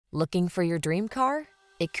Looking for your dream car?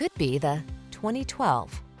 It could be the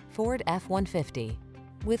 2012 Ford F-150.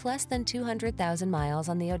 With less than 200,000 miles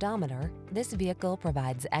on the odometer, this vehicle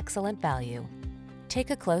provides excellent value. Take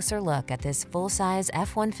a closer look at this full-size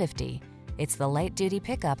F-150. It's the light-duty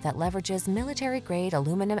pickup that leverages military-grade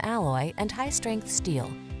aluminum alloy and high-strength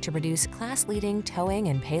steel to produce class-leading towing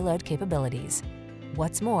and payload capabilities.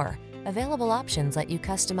 What's more, available options let you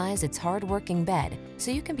customize its hard-working bed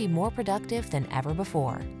so you can be more productive than ever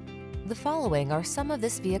before. The following are some of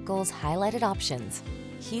this vehicle's highlighted options: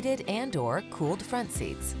 heated and/or cooled front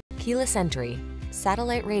seats, keyless entry,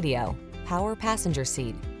 satellite radio, power passenger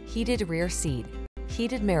seat, heated rear seat,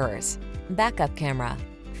 heated mirrors, backup camera,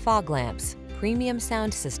 fog lamps, premium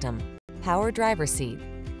sound system, power driver seat.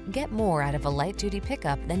 Get more out of a light-duty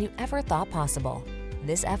pickup than you ever thought possible.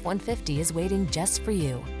 This F-150 is waiting just for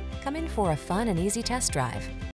you. Come in for a fun and easy test drive.